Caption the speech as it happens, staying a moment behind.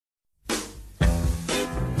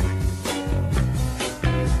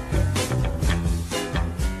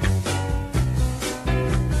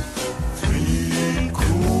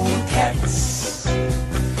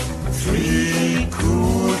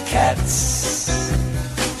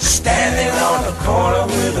standing on the corner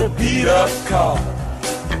with a beat-up car,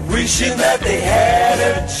 wishing that they had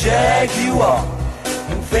a Jaguar,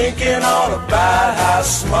 and thinking all about how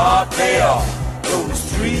smart they are. Those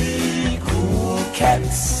three cool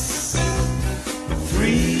cats,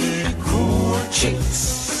 three cool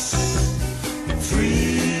chicks,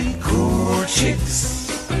 three cool chicks,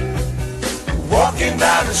 walking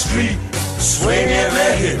down the street, swinging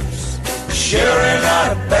their hips, sharing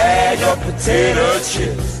out a bag of potato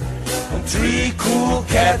chips. And three cool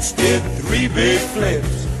cats did three big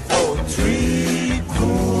flips. Oh, three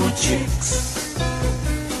cool chicks,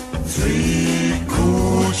 three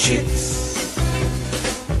cool chicks.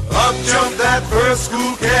 Up jumped that first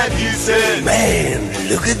cool cat, he said, "Man,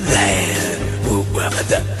 look at that.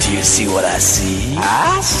 Do you see what I see?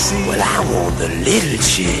 I see. Well, I want the little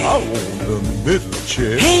chick. I want the middle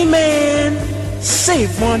chick. Hey, man,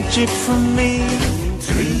 save one chick for me."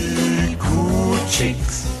 Three cool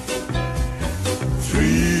chicks,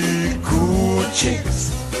 three cool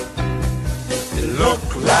chicks. They look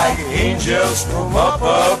like angels from up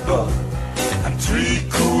above. And three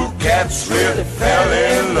cool cats really fell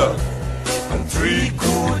in love. And three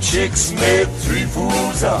cool chicks made three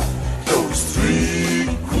fools of those three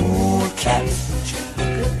cool cats.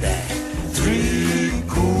 Look at that. Three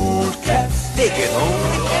cool cats. Take it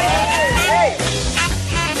home. Hey!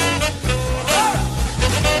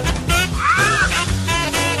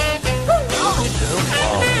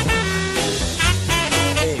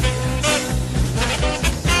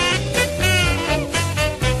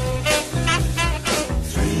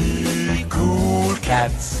 Three cool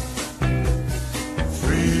cats.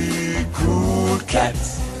 Three cool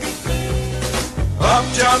cats. Up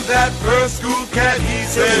jumped that first cool cat, he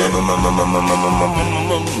said,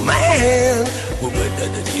 "Man,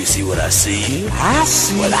 do you see what I see? I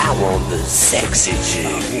see. Well, I want the sexy chick.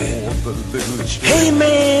 The little chick. Hey,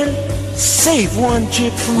 man, save one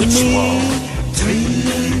chick for Which me." one?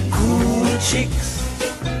 Three cool chicks.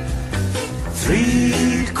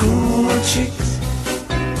 Three cool chicks.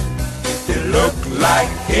 They look like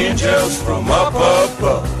angels from up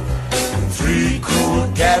above. And three cool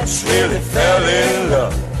cats really fell in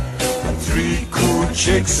love. And three cool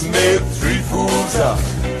chicks made three fools of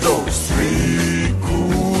those three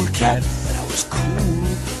cool cats. That was cool.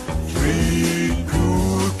 Three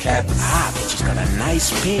cool cats. Ah, but she's got a nice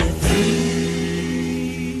pin.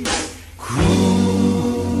 Three cool